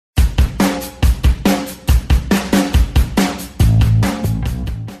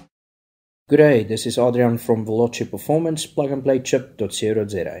G'day, this is Adrian from Veloce Performance,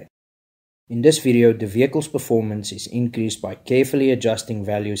 plugandplaychip.co.za. In this video, the vehicle's performance is increased by carefully adjusting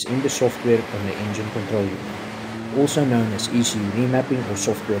values in the software on the engine control unit, also known as ECU Remapping or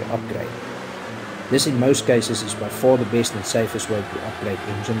software upgrade. This in most cases is by far the best and safest way to upgrade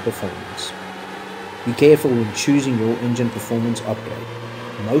engine performance. Be careful when choosing your engine performance upgrade.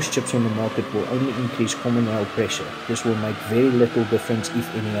 Most chips on the market will only increase common rail pressure. This will make very little difference,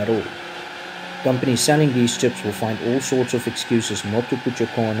 if any at all. Companies selling these chips will find all sorts of excuses not to put your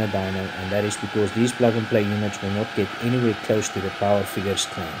car on a dyno, and that is because these plug-and-play units will not get anywhere close to the power figures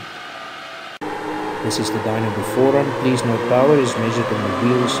claimed. This is the dyno before run. Please note power is measured on the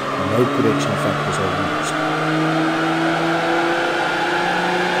wheels, no correction factors are used.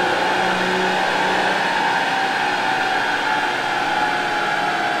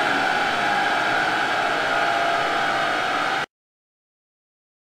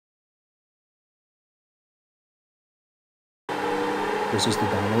 This is the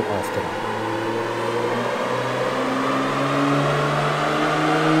dyno after run.